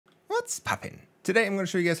What's poppin'? Today I'm going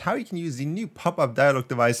to show you guys how you can use the new pop-up dialog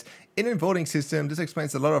device in a voting system. This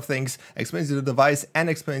explains a lot of things, explains you the device, and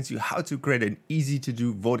explains you how to create an easy to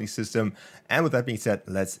do voting system. And with that being said,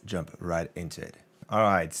 let's jump right into it.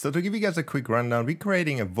 Alright, so to give you guys a quick rundown, we're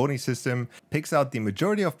creating a voting system, picks out the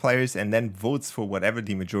majority of players and then votes for whatever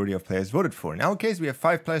the majority of players voted for. In our case, we have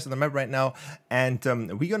 5 players on the map right now, and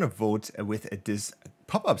we're going to vote with this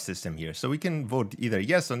pop-up system here. So we can vote either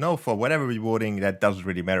yes or no for whatever we're voting. That doesn't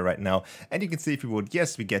really matter right now. And you can see if we vote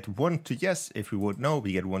yes, we get 1 to yes. If we vote no,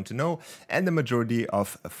 we get 1 to no. And the majority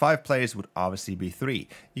of 5 players would obviously be 3.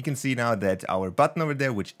 You can see now that our button over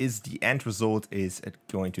there, which is the end result, is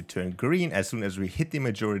going to turn green as soon as we hit the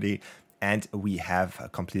majority. And we have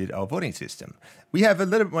completed our voting system. We have a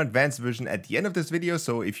little bit more advanced version at the end of this video,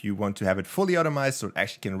 so if you want to have it fully automized so it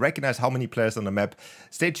actually can recognize how many players on the map,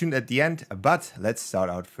 stay tuned at the end. But let's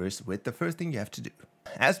start out first with the first thing you have to do.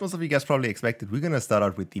 As most of you guys probably expected, we're going to start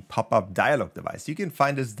out with the pop-up dialog device. You can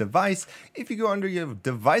find this device if you go under your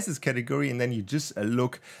devices category and then you just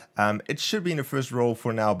look. It should be in the first row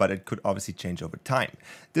for now, but it could obviously change over time.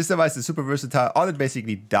 This device is super versatile. All it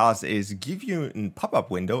basically does is give you a pop-up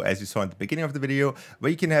window, as you saw at the beginning of the video,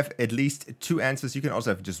 where you can have at least 2 answers. You can also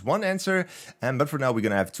have just 1 answer, but for now we're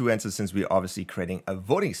going to have 2 answers since we're obviously creating a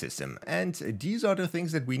voting system. And these are the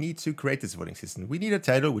things that we need to create this voting system. We need a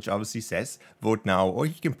title, which obviously says vote now, or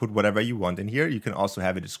you can put whatever you want in here. You can also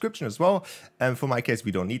have a description as well. And for my case,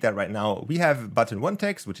 we don't need that right now. We have button 1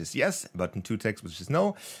 text, which is yes, button 2 text, which is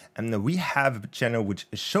no. And then we have a channel which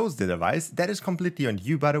shows the device. That is completely on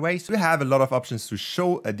you, by the way. So you have a lot of options to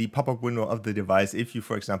show the pop-up window of the device. If you,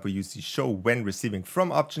 for example, use the show when receiving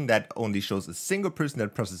from option, that only shows a single person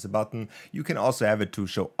that presses a button. You can also have it to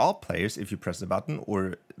show all players if you press a button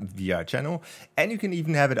or via a channel. And you can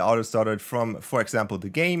even have it auto-started from, for example, the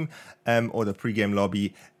game or the pre-game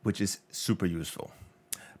lobby, which is super useful.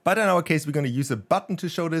 But in our case, we're going to use a button to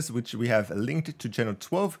show this, which we have linked to channel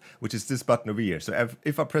 12, which is this button over here. So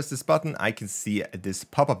if I press this button, I can see this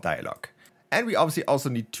pop-up dialog. And we obviously also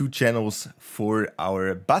need 2 channels for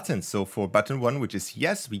our buttons. So for button 1, which is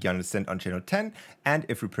yes, we're going to send on channel 10. And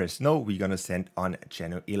if we press no, we're going to send on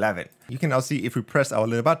channel 11. You can now see if we press our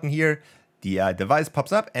little button here, the device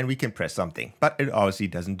pops up and we can press something, but it obviously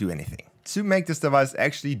doesn't do anything. To make this device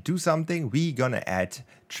actually do something, we're gonna add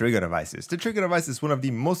trigger devices. The trigger device is one of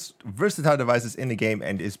the most versatile devices in the game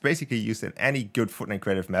and is basically used in any good Fortnite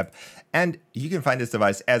creative map. And you can find this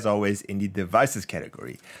device, as always, in the devices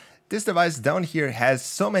category. This device down here has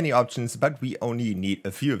so many options, but we only need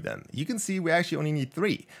a few of them. You can see we actually only need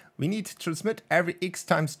 3. We need to transmit every X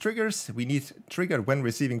times triggers. We need trigger when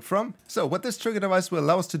receiving from. So what this trigger device will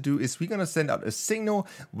allow us to do is we're going to send out a signal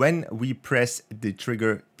when we press the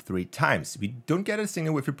trigger 3 times. We don't get a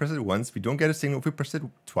signal if we press it once. We don't get a signal if we press it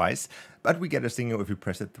twice, but we get a signal if we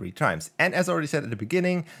press it 3 times. And as I already said at the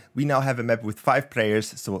beginning, we now have a map with 5 players.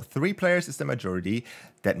 So 3 players is the majority.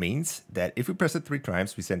 That means that if we press it 3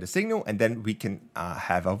 times, we send a signal and then we can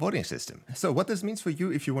have our voting system. So what this means for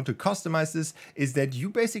you, if you want to customize this, is that you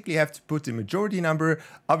basically have to put the majority number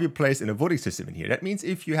of your players in a voting system in here. That means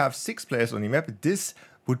if you have 6 players on your map, this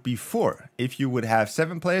would be 4. If you would have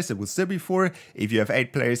 7 players, it would still be 4. If you have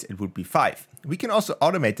 8 players, it would be 5. We can also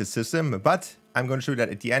automate the system, but I'm going to show you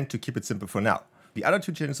that at the end to keep it simple for now. The other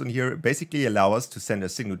 2 channels on here basically allow us to send a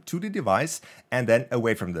signal to the device and then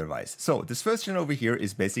away from the device. So this first channel over here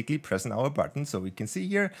is basically pressing our button. So we can see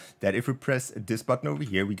here that if we press this button over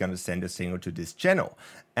here, we're going to send a signal to this channel.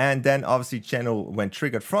 And then obviously channel when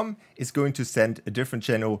triggered from is going to send a different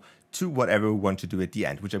channel to whatever we want to do at the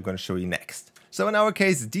end, which I'm going to show you next. So in our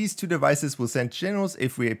case, these 2 devices will send channels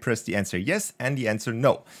if we press the answer yes and the answer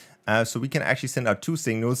no. So we can actually send out 2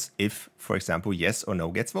 signals if, for example, yes or no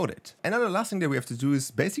gets voted. Another last thing that we have to do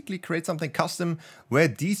is basically create something custom where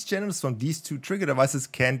these channels from these 2 trigger devices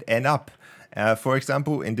can end up. For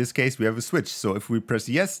example, in this case, we have a switch. So if we press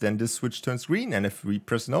yes, then this switch turns green. And if we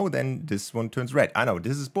press no, then this one turns red. I know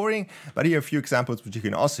this is boring, but here are a few examples which you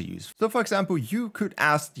can also use. So for example, you could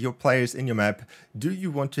ask your players in your map, do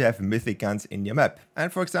you want to have mythic guns in your map?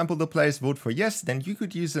 And for example, the players vote for yes, then you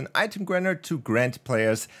could use an item granter to grant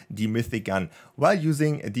players the mythic gun while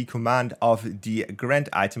using the command of the grant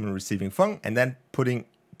item and receiving from and then putting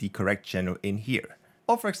the correct channel in here.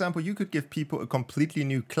 Or for example, you could give people a completely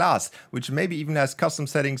new class, which maybe even has custom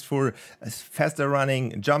settings for faster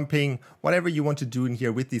running, jumping, whatever you want to do in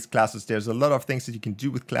here with these classes. There's a lot of things that you can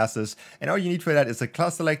do with classes, and all you need for that is a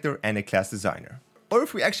class selector and a class designer. Or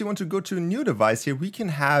if we actually want to go to a new device here, we can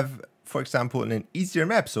have for example, in an easier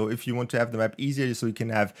map. So if you want to have the map easier, so you can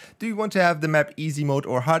have, do you want to have the map easy mode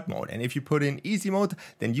or hard mode? And if you put in easy mode,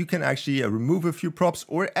 then you can actually remove a few props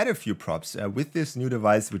or add a few props with this new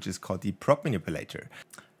device, which is called the prop manipulator.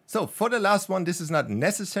 So for the last one, this is not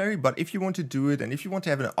necessary, but if you want to do it and if you want to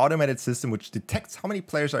have an automated system which detects how many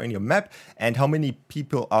players are in your map and how many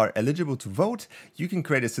people are eligible to vote, you can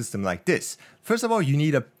create a system like this. First of all, you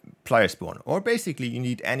need a player spawn, or basically you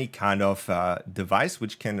need any kind of device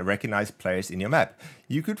which can recognize players in your map.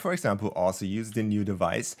 You could, for example, also use the new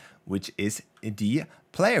device, which is the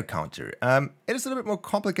player counter. It is a little bit more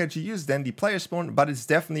complicated to use than the player spawn, but it's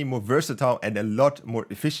definitely more versatile and a lot more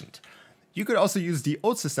efficient. You could also use the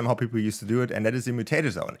old system, how people used to do it, and that is the mutator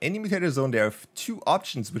zone. In the mutator zone, there are two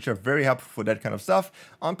options which are very helpful for that kind of stuff: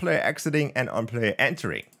 on player exiting and on player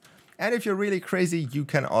entering. And if you're really crazy, you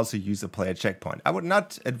can also use a player checkpoint. I would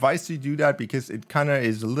not advise you to do that because it kind of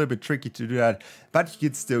is a little bit tricky to do that, but you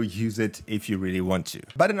could still use it if you really want to.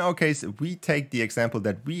 But in our case, we take the example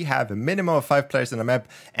that we have a minimum of 5 players in the map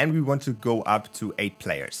and we want to go up to 8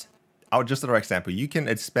 players. Just another example, you can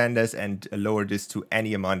expand this and lower this to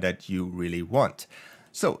any amount that you really want.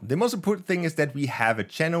 So the most important thing is that we have a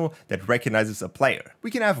channel that recognizes a player.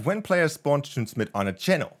 We can have when players spawn to transmit on a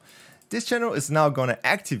channel. This channel is now going to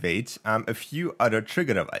activate a few other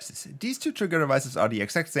trigger devices. These two trigger devices are the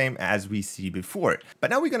exact same as we see before. But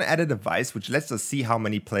now we're going to add a device which lets us see how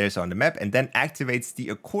many players are on the map and then activates the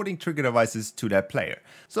according trigger devices to that player.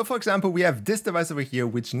 So for example, we have this device over here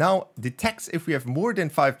which now detects if we have more than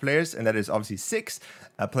 5 players, and that is obviously 6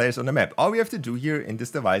 players on the map. All we have to do here in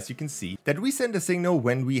this device, you can see that we send a signal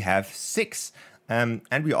when we have 6.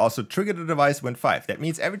 And we also trigger the device when 5. That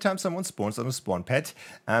means every time someone spawns on a spawn pad,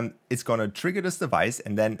 it's going to trigger this device,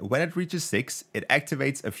 and then when it reaches 6, it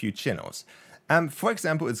activates a few channels. For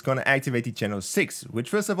example, it's going to activate the channel 6, which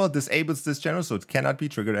first of all disables this channel, so it cannot be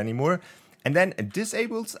triggered anymore. And then it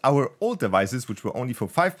disables our old devices, which were only for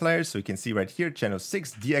 5 players. So you can see right here, channel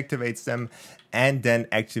 6 deactivates them and then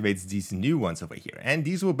activates these new ones over here. And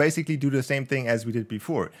these will basically do the same thing as we did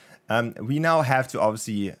before. We now have to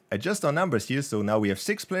obviously adjust our numbers here. So now we have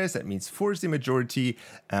 6 players. That means 4 is the majority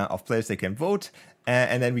of players that can vote.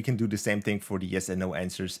 And then we can do the same thing for the yes and no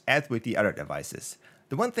answers as with the other devices.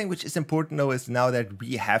 The one thing which is important though is now that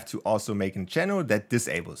we have to also make a channel that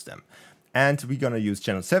disables them. And we're going to use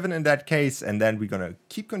channel 7 in that case, and then we're going to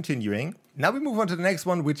keep continuing. Now we move on to the next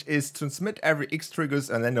one, which is transmit every X triggers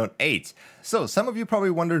and then on 8. So some of you probably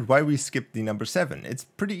wondered why we skipped the number 7. It's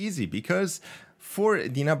pretty easy because for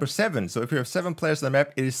the number 7, so if you have 7 players on the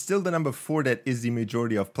map, it is still the number 4 that is the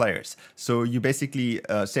majority of players. So you basically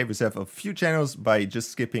save yourself a few channels by just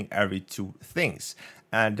skipping every 2 things.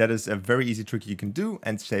 And that is a very easy trick you can do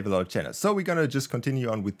and save a lot of channels. So we're going to just continue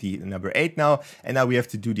on with the number 8 now. And now we have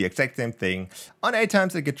to do the exact same thing. On 8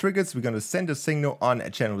 times they get triggered, we're going to send a signal on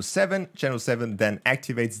channel 7. Channel 7 then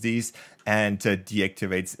activates these and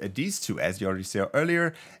deactivates these 2, as you already saw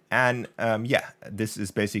earlier. And yeah, this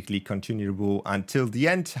is basically continuable until the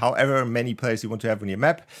end. However many players you want to have on your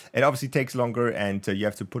map. It obviously takes longer and you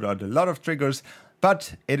have to put out a lot of triggers.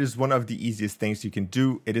 But it is one of the easiest things you can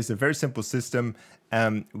do. It is a very simple system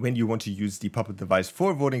when you want to use the pop-up device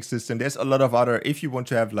for a voting system. There's a lot of other, if you want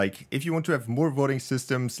to have more voting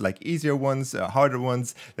systems, like easier ones, harder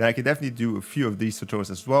ones, then I can definitely do a few of these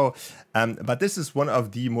tutorials as well. But this is one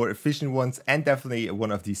of the more efficient ones and definitely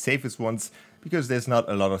one of the safest ones because there's not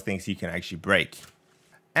a lot of things you can actually break.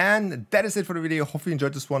 And that is it for the video. Hopefully you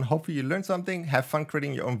enjoyed this one. Hopefully you learned something. Have fun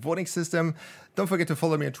creating your own voting system. Don't forget to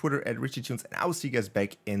follow me on Twitter @RichieTunes, and I will see you guys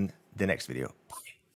back in the next video.